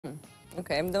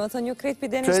Okej, do të thënë ju krejt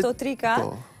pideni shto trika,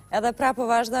 edhe pra po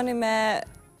vazhdoni me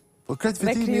kretë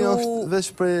fitimi është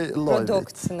veç prej lojvit.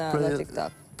 Produkt në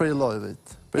TikTok. Prej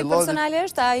lojvit. Ti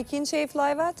personalisht, a i kin qef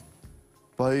lojvat?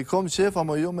 Pa i kom qef,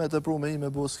 ama jo me të pru me i me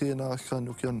bo skena,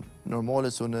 nuk janë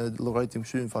normale, se unë logaritim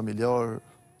këshyrin familjar,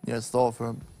 njerë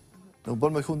stafër. Nuk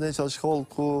bërë me kunde që atë shkollë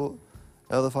ku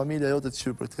edhe familja jo të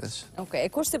qyrë për të keqë. Okej,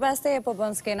 kush si pas teje po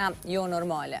bën skena jo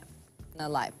normale në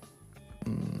live?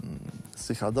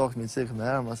 Si ka dohë mi cekë me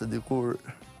erma, se dikur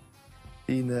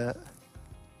ine...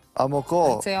 Amo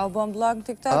ko... Se ja u bën blog në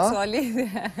TikTok, so a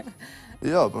lidhje?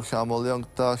 Jo, për kam o leon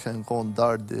këta, shenë konë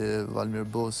Dardi, Valmir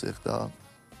Bosi, këta...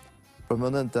 Për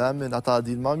mëndën të emin, ata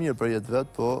din ma mirë për jetë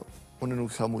vetë, po unë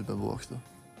nuk ka mujtë me bua kështu.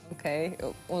 Okej,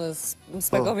 unë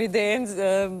s'me kom idenë,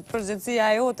 përgjëtësia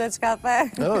e jote që ka the.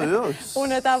 Jo,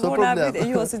 unë ta buna pite,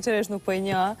 jo, sinqerisht nuk po i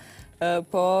një,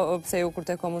 po pse ju kur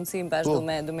të komunësim, bash du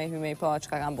me hyme i po që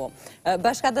ka kam bo.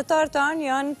 Bashkëdëtar tonë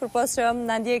janë, përpos që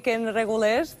në ndjekin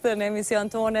regullisht në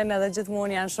emision tonen edhe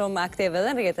gjithmonë janë shumë aktive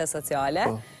dhe në rrjetet sociale,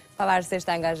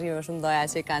 pavarësisht angazhime shumë doja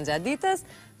që i kanë gjatë ditës,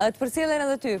 të përcjellin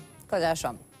edhe ty, kodja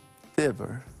shumë.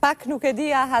 Pak nuk e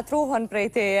dija hatruhon prej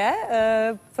teje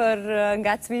për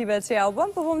ngacmimet që ja u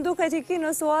bëm, po më duke që i ki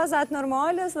në suazat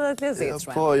normales dhe të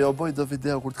lezitshme. Po, jo bëj do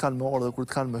video kur të kanë më orë dhe kur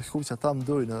të kanë më shku, që ata më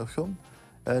dojnë edhe shumë.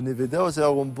 Një video që ja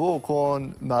u më bo,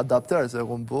 konë me adapter që ja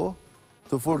u më bo,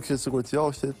 të furë kështë sikur të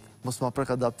jashtit, mos ma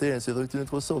prek adapterin, si dhe këtë një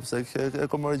të Kosovë, se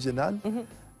e kom original,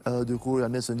 edhe dykur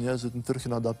janë nesë njëzit në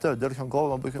tërkin adapter, dërë kanë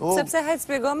kohë, më bëjnë... Sepse hajtë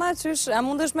spjegoma, qysh, a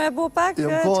mundesh me e bo pak,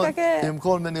 që ka ke... Jem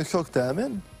konë me një shok të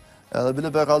emin, edhe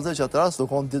bile për kalëzë që atë rast, do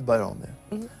konë ditë bajrami.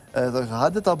 Edhe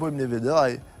hajde ta bëjmë një video,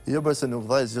 jo bërë se nuk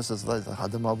dhejës, jo se së dhejës,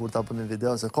 hajde ma burë ta bëjmë një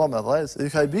video, se ka me dhejës, i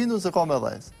ka i bindu se ka me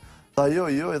dhejës. Tha jo,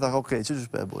 i tha okej, që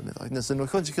shpe e bëjmë, nëse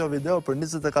nuk konë që kjo video për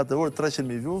 24 orë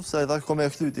 300.000 views, se i tha ko me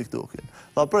e këty TikTokin.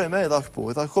 Tha prej me, i tha shpo,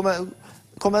 i tha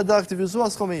ko me deaktivizua,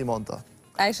 s'ko me i monta.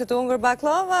 A ishte të ungër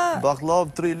baklava?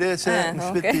 Baklav, 3 leqe në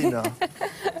shpetina.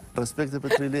 Respekte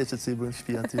për 3 leqe që i bërë në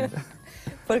shpia time.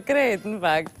 Për krejt, në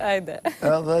fakt, ajde.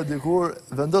 Edhe dikur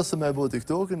vendosë me e bo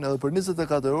TikTokin, edhe për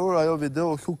 24 orë ajo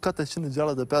video ku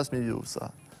 465.000 views-a.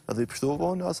 Edhe i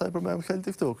pështova unë asaj për me më khel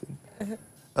TikTokin.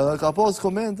 Edhe ka pas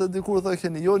komente, dikur dhe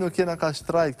keni, jo nuk kena ka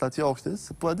shtrajk të atë joshtis,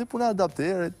 po edhe puna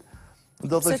adapterit.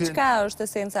 Se qka është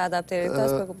esenca adapterit, të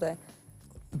s'pe kuptoj?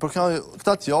 Për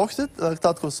këta të joshtit edhe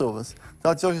këta të Kosovës.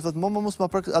 Këta të joshtit thëtë, mos ma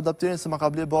prek adapterin se ma ka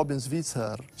ble babin Zvicë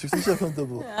herë. Që kështu që e kënë të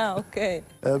bu. Okej.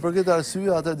 Për këtë arsye,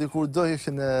 atër dikur do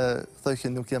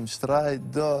thëjkën nuk jem shtraj,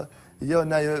 do jo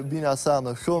na bina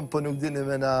sana shumë, po nuk dini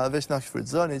me na veç na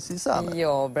shfrytëzoni, si sana.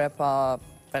 Jo, bre, po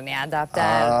për një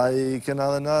adapter. I kena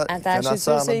dhe na sana. Ata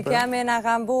shqyqyr se i kemi na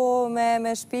kam bu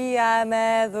me shpia,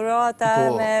 me dhurata,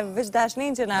 me veç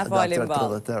dashnin që na falim bal.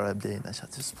 Adapter 30 euro e blejnë, që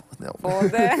aty s'pot. Po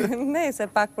dhe, ne, se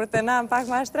pak për të nam, pak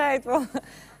ma shtrajt, po.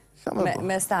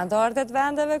 Me standardet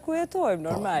vendeve ku jetojmë,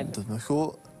 normal. Do të me shu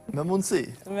me mundësi.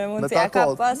 Me mundësi.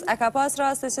 A ka pas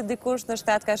raste që dikush në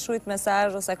shtat ka shujt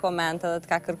mesazh ose komente dhe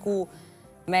të ka kërku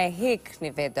me hik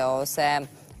një video, ose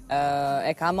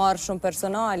e ka marrë shumë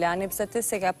personale, ani pse ti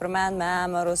se ka përmend me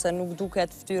emër ose nuk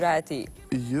duket fytyra e ti?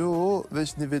 Jo,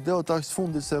 veç një video takës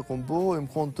fundi se e kom bo, im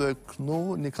konë të e kënu,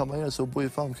 një kamerë se u bo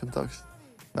i famë këm takës.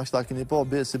 Në ashtë ta kini po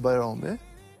besi bajrami,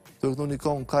 të e kënu një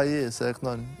konë kaje se e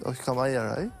kënën, është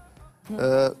kamerë,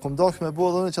 kom dosh me bo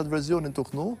dhe në qatë verzionin të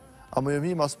kënu, a më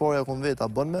jemi mas parja kom vetë, a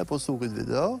bën me postu këtë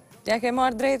video. Ja ke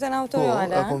marrë drejten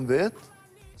autoriale? Po, e kom vetë,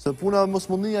 se puna mos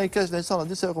mundinja i kesh në i sana,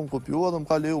 dise e kom kopjua dhe më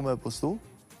ka leju me postu,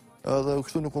 edhe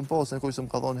kështu nuk kom pas, në kojë se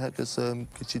më ka thonë heke se më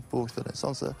ki qitë poshtë në i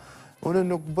sana, se unë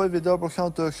nuk bëj video për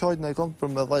kanë të shajt në i kom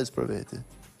për me dhajz për veti.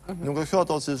 Nuk e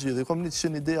shajt asë gjithë, i kom një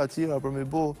qenë ideja tjera për me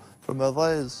bo, për me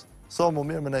dhajz, sa më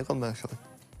mirë me në i kom me shajt.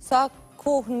 Sa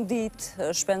kohë në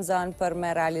ditë shpenzan për me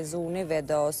realizu një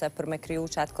video ose për me kriju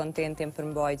qatë kontentin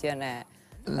për mbajtje në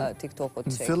TikTok-ut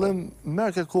që? Në fillim,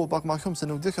 merë ke kohë pak ma shumë, se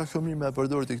nuk di ka shumë mirë me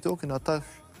përdojrë TikTokin, ata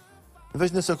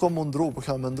veç nëse kom mundru, për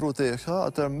ka me ndru të esha,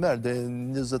 atër merë dhe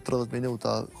 20-30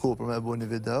 minuta kohë për me bo një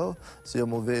video, se jo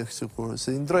mu vekë që kur,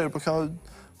 se i ndrojrë, për ka,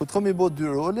 ku të kom i bo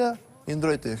 2 role, i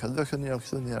ndrojrë të esha, të vekë njëra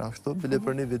kështu, njëra kështu, bile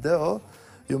për një video,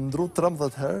 ju më ndru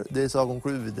 13 herë dhe i sa kom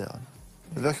kryu videon.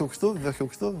 Vekë kështu,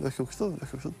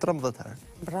 13 herë.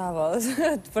 Bravo,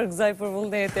 të përgëzaj për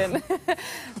vullnetin.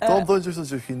 Këto më dojnë që kështu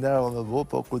që kinerë me bo,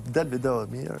 po ku të del video e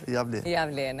mirë, javlen.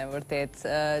 Javlen, e vërtet.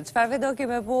 Qëfar video ki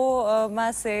me bo,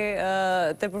 masi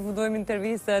të përfundojmë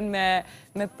intervjistën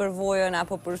me përvojën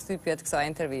apo përshtypjet kësaj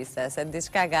intervjiste? Se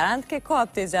diçka garant ke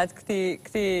kopti gjatë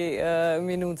këti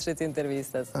minutëshit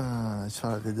intervjistës?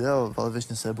 Qëfar video, veç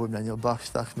nëse e bojmë në një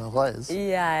bashkë takë me vajzë.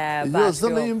 Ja, bashkë. Jo,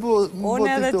 zdo me një bo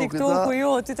TikTok.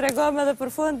 jo, ti të regojmë edhe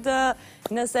për fund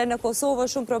nëse në Kosovë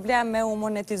shumë problem me u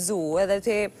monetizu, edhe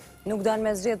ti nuk do në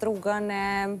me zgjedh rrugën e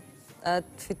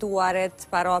të fituarit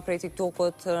para prej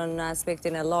TikTokut në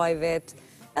aspektin e live-it,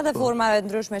 edhe formave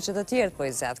ndryshme që të tjertë po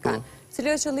i zetë kanë. Cili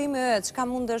është qëllimi yt, çka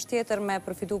mund është tjetër me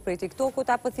përfitu prej TikTokut,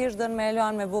 apo thjesht dënë me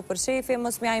elan me bo për shefi,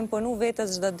 mos me imponu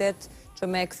vetës çdo ditë që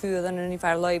me këthy edhe në një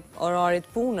farë lloj orarit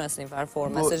punës, një farë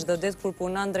forme, se çdo ditë kur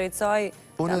punon drejt saj,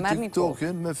 ta merr një kohë.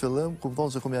 TikTokin me fillim,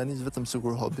 kupton se kom janis vetëm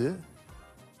sikur hobi.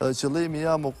 Edhe qëllimi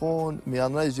jam o konë, mi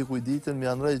anrejsh gjikuj ditën,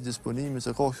 mi anrejsh disponimi,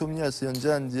 se ka shumë njerëz që janë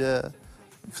gjendje,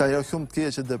 ka jo shumë të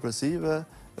keqe depresive,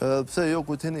 pse jo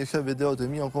ku t'hini shë video të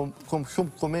mi, kom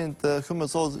shumë komente, shumë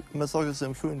mesazhe se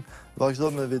më shujnë, vazhdo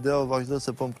me video, vazhdo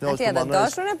se po më knjosh, po më anrejsh.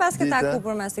 Doshur e pas këta ku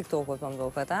për mes TikTokut, po më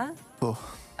duket, a? Po.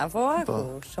 A po?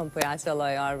 Shumë po ja që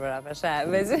loj arbëra, për shë.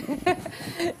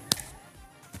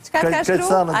 Qka t'ka shkru?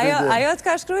 Ajo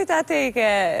t'ka shkrujt, ate i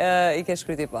ke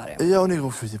shkrujt i pari? Ja, unë i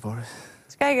kom shkrujt i pari.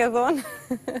 Qka i ke thonë?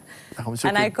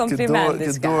 Ana i kompliment,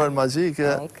 diçka. Këtë dorën magjike,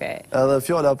 edhe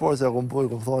fjole apor se kom pojë,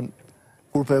 kom thonë,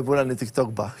 kur për e pura një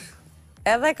TikTok bashkë.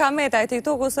 Edhe ka meta, i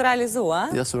TikTok u së realizua?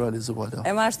 Ja, së realizua, da.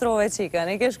 E ma shtrove qikën,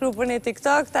 i ke shkru për një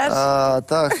TikTok, tash?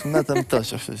 Tash, metëm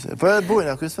tash, është. Për e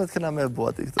bujna, kërës vetë këna me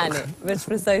bua TikTok. Ani, veç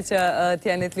shpresoj që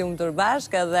t'jeni t'lumë tër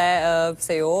bashkë, edhe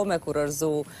pse jo, me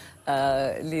kurorzu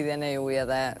lidhjen e juj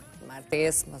edhe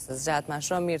martes, mos e zgjat ma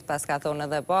shumë mirë, pas ka thonë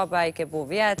edhe baba, i ke bu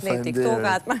vjetë, lej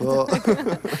TikTokat,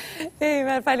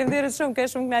 falimderit shumë, ke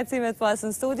shumë knacime të pasë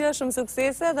në studio, shumë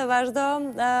suksese dhe vazhdo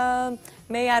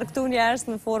me jarë këtu njerës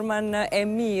në formën e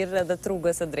mirë dhe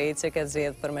trugës e drejtë që ke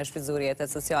zgjedhë për me shfrytzu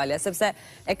rjetet sociale, sepse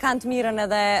e kanë të mirën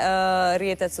edhe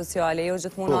rjetet sociale, jo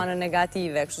gjithmonë anën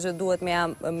negative, kështu që duhet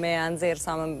me anëzirë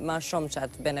sa më shumë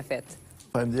qatë benefit.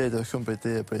 Falimderit shumë për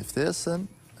te për i ftesën,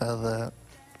 edhe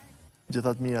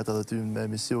gjithat mirat edhe ty me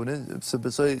emisionin, se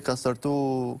besoj ka startu,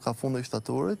 ka fundë i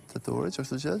shtatorit, që është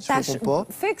të gjithë, që kom po.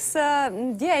 Fiks,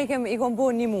 dje i kom bo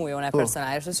një muaj unë e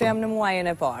personalisht, që jam në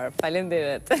muajin e parë.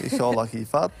 Falimderit. Inshallah ki i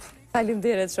fatë.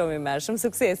 Falimderit shumë i merë, shumë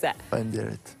suksese.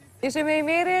 Falimderit. Ishte me i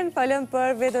mirin, falem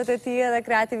për vetot e ti dhe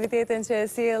kreativitetin që e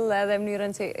sil edhe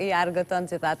mënyrën që i argëton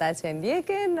që ata që e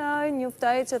ndjekin,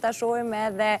 njuftoj që ta shohim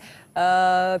edhe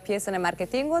pjesën e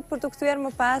marketingut për të kthyer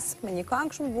më pas me një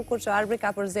këngë shumë bukur që Arbri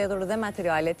ka përzgjedhur dhe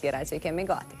materiale tjera që i kemi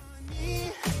gati.